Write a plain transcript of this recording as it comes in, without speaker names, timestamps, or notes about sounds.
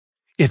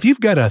If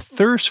you've got a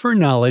thirst for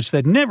knowledge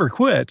that never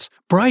quits,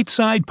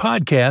 Brightside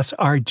Podcasts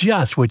are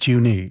just what you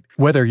need.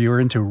 Whether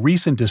you're into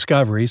recent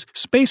discoveries,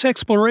 space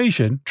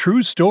exploration,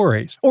 true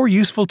stories, or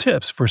useful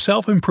tips for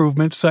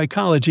self-improvement,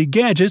 psychology,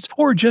 gadgets,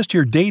 or just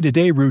your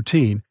day-to-day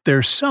routine,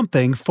 there's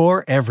something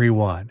for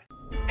everyone.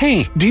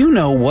 Hey, do you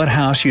know what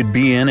house you'd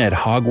be in at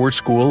Hogwarts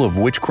School of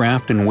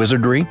Witchcraft and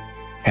Wizardry?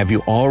 Have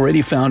you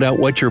already found out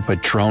what your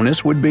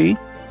Patronus would be?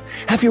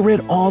 Have you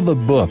read all the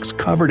books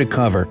cover to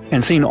cover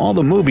and seen all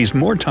the movies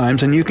more times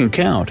than you can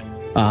count?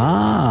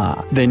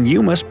 Then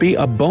you must be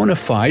a bona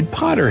fide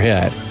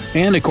Potterhead.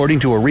 And according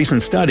to a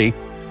recent study,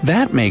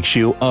 that makes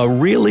you a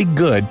really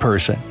good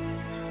person.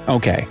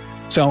 Okay,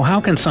 so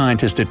how can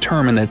scientists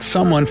determine that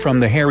someone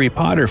from the Harry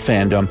Potter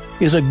fandom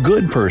is a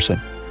good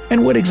person?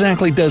 And what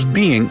exactly does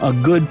being a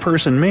good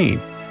person mean?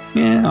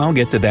 I'll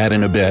get to that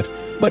in a bit.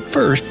 But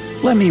first,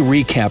 let me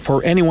recap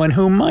for anyone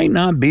who might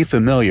not be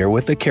familiar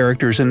with the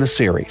characters in the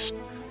series.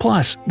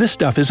 Plus, this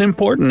stuff is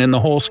important in the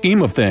whole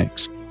scheme of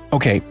things.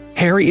 Okay,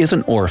 Harry is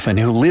an orphan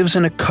who lives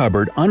in a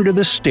cupboard under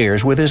the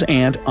stairs with his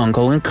aunt,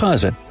 uncle, and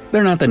cousin.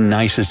 They're not the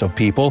nicest of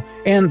people,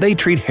 and they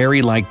treat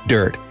Harry like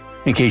dirt.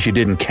 In case you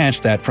didn't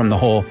catch that from the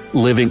whole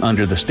living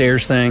under the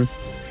stairs thing.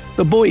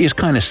 The boy is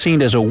kind of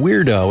seen as a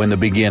weirdo in the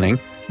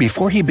beginning,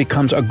 before he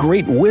becomes a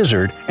great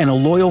wizard and a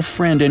loyal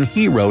friend and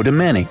hero to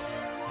many.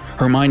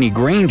 Hermione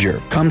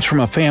Granger comes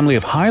from a family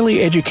of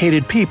highly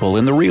educated people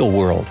in the real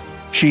world.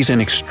 She's an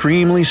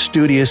extremely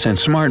studious and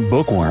smart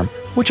bookworm,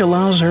 which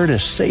allows her to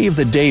save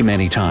the day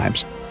many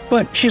times.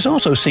 But she's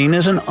also seen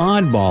as an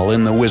oddball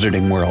in the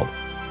wizarding world.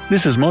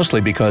 This is mostly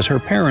because her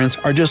parents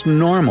are just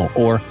normal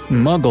or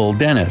muggle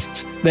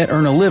dentists that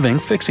earn a living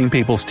fixing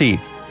people's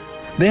teeth.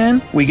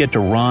 Then we get to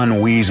Ron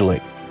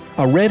Weasley,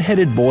 a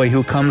red-headed boy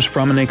who comes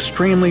from an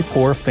extremely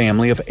poor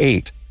family of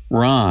 8.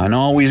 Ron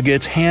always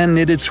gets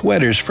hand-knitted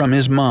sweaters from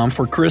his mom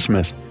for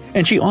Christmas,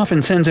 and she often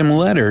sends him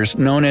letters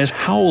known as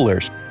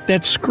howlers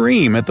that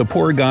scream at the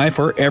poor guy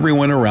for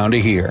everyone around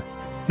to hear.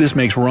 This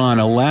makes Ron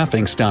a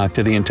laughingstock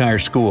to the entire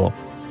school.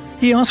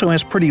 He also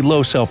has pretty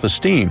low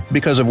self-esteem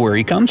because of where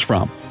he comes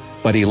from,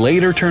 but he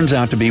later turns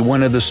out to be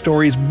one of the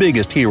story's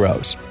biggest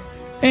heroes.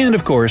 And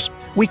of course,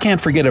 we can't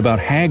forget about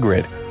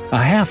Hagrid, a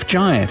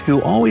half-giant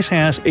who always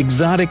has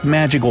exotic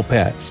magical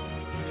pets.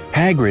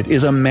 Hagrid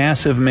is a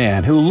massive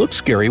man who looks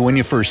scary when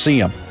you first see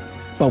him,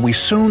 but we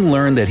soon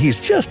learn that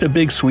he's just a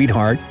big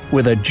sweetheart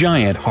with a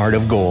giant heart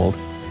of gold.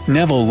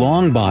 Neville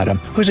Longbottom,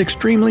 who's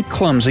extremely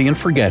clumsy and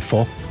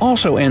forgetful,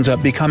 also ends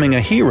up becoming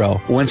a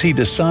hero once he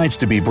decides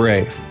to be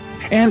brave.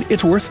 And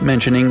it's worth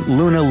mentioning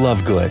Luna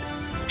Lovegood.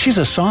 She's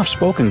a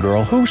soft-spoken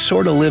girl who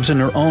sorta lives in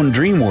her own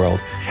dream world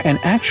and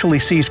actually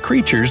sees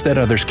creatures that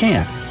others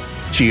can't.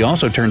 She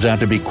also turns out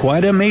to be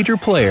quite a major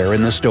player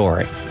in the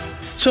story.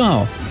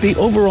 So, the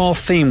overall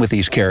theme with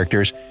these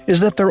characters is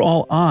that they're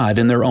all odd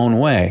in their own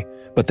way,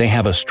 but they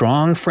have a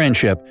strong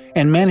friendship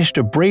and manage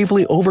to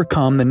bravely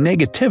overcome the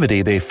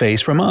negativity they face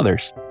from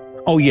others.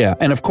 Oh yeah,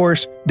 and of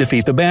course,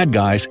 defeat the bad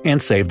guys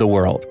and save the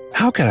world.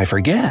 How could I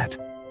forget?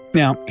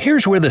 Now,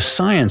 here's where the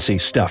science-y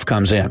stuff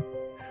comes in.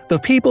 The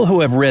people who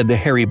have read the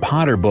Harry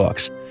Potter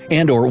books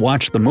and/or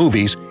watched the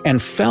movies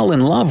and fell in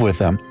love with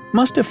them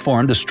must have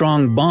formed a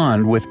strong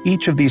bond with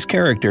each of these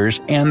characters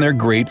and their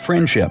great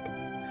friendship.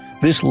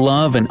 This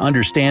love and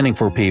understanding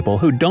for people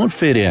who don't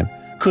fit in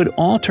could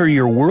alter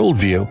your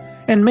worldview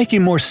and make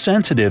you more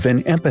sensitive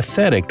and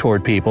empathetic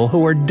toward people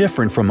who are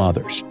different from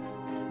others.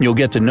 You'll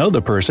get to know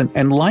the person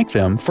and like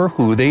them for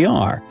who they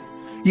are.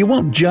 You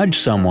won't judge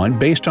someone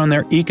based on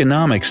their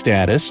economic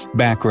status,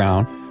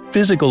 background,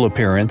 physical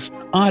appearance,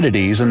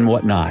 oddities, and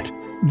whatnot.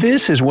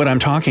 This is what I'm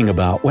talking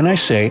about when I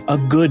say a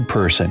good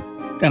person,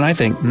 and I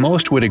think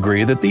most would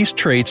agree that these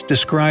traits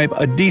describe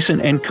a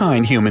decent and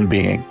kind human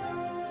being.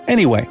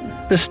 Anyway,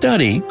 the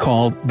study,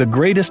 called The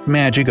Greatest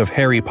Magic of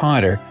Harry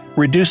Potter,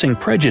 Reducing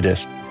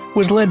Prejudice,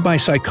 was led by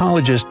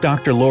psychologist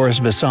Dr. Loris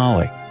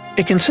Vasali.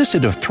 It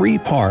consisted of 3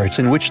 parts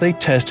in which they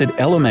tested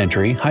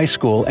elementary, high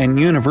school, and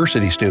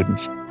university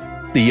students.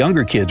 The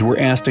younger kids were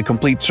asked to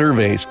complete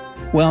surveys,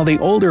 while the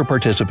older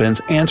participants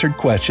answered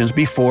questions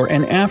before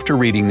and after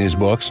reading these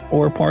books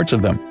or parts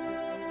of them.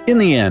 In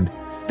the end,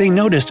 they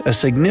noticed a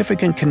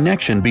significant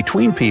connection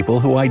between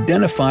people who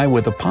identify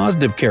with the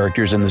positive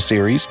characters in the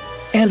series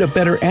and a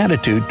better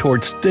attitude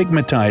towards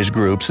stigmatized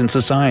groups in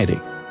society.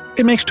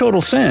 It makes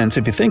total sense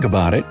if you think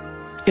about it.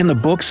 In the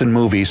books and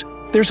movies,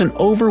 there's an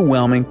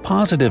overwhelming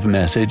positive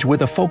message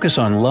with a focus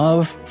on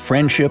love,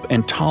 friendship,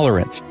 and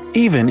tolerance,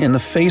 even in the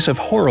face of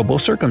horrible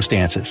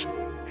circumstances.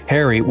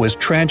 Harry was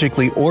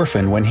tragically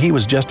orphaned when he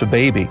was just a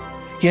baby,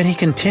 yet he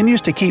continues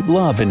to keep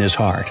love in his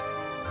heart.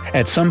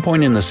 At some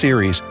point in the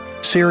series,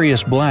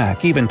 Sirius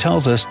Black even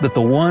tells us that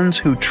the ones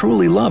who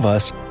truly love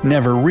us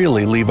never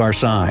really leave our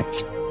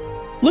sides.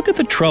 Look at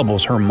the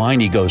troubles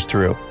Hermione goes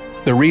through.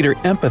 The reader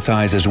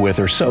empathizes with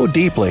her so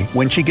deeply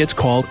when she gets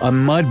called a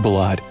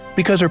mudblood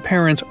because her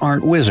parents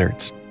aren't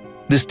wizards.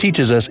 This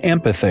teaches us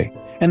empathy,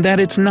 and that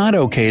it's not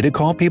okay to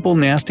call people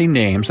nasty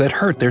names that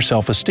hurt their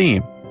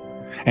self-esteem.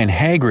 And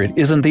Hagrid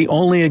isn't the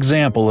only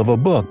example of a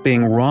book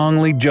being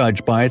wrongly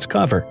judged by its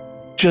cover.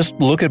 Just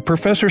look at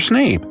Professor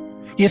Snape.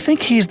 You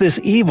think he's this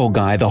evil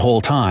guy the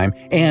whole time,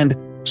 and,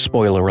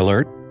 spoiler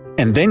alert,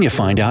 and then you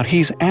find out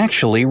he's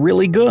actually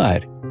really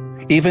good.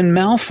 Even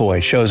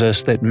Malfoy shows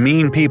us that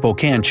mean people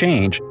can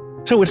change,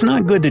 so it's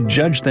not good to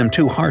judge them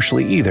too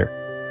harshly either.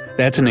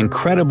 That's an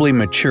incredibly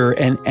mature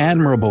and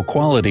admirable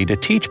quality to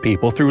teach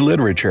people through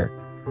literature.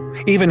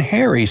 Even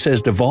Harry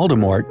says to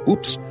Voldemort,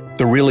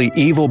 the really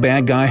evil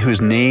bad guy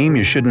whose name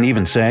you shouldn't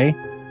even say,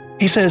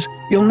 he says,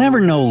 "You'll never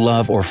know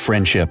love or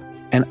friendship,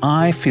 and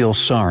I feel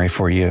sorry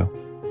for you."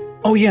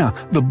 Oh yeah,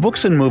 the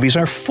books and movies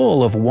are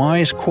full of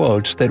wise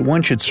quotes that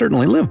one should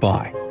certainly live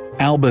by.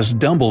 Albus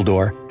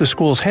Dumbledore, the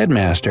school's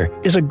headmaster,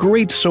 is a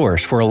great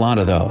source for a lot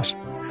of those.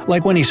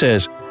 Like when he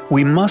says,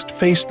 "We must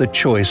face the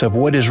choice of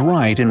what is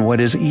right and what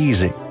is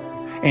easy."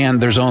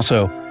 And there's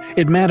also,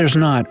 "It matters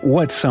not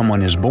what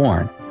someone is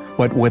born,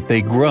 but what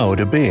they grow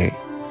to be."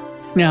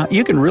 Now,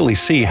 you can really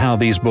see how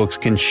these books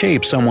can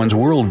shape someone's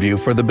worldview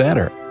for the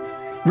better.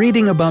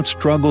 Reading about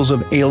struggles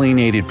of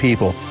alienated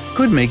people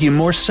could make you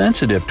more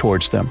sensitive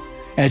towards them,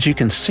 as you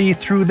can see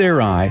through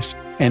their eyes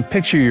and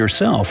picture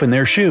yourself in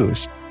their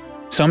shoes.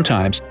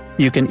 Sometimes,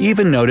 you can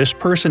even notice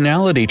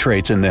personality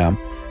traits in them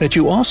that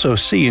you also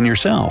see in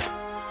yourself.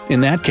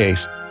 In that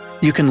case,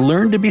 you can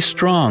learn to be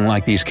strong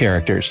like these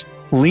characters,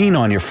 lean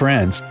on your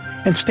friends,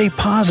 and stay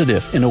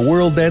positive in a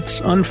world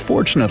that's,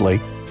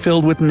 unfortunately,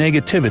 filled with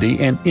negativity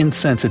and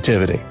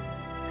insensitivity.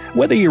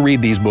 Whether you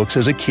read these books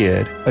as a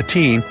kid, a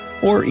teen,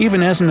 or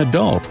even as an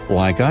adult,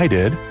 like I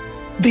did,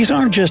 these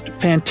aren't just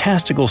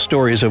fantastical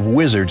stories of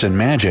wizards and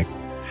magic.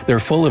 They're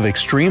full of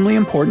extremely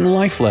important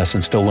life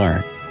lessons to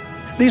learn.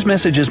 These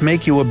messages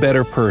make you a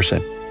better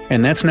person,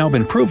 and that's now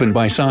been proven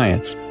by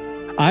science.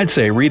 I'd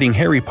say reading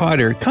Harry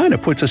Potter kind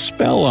of puts a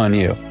spell on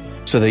you,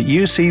 so that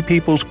you see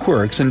people's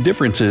quirks and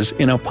differences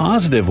in a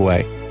positive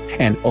way,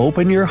 and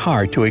open your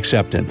heart to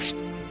acceptance.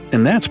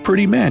 And that's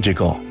pretty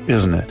magical,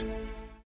 isn't it?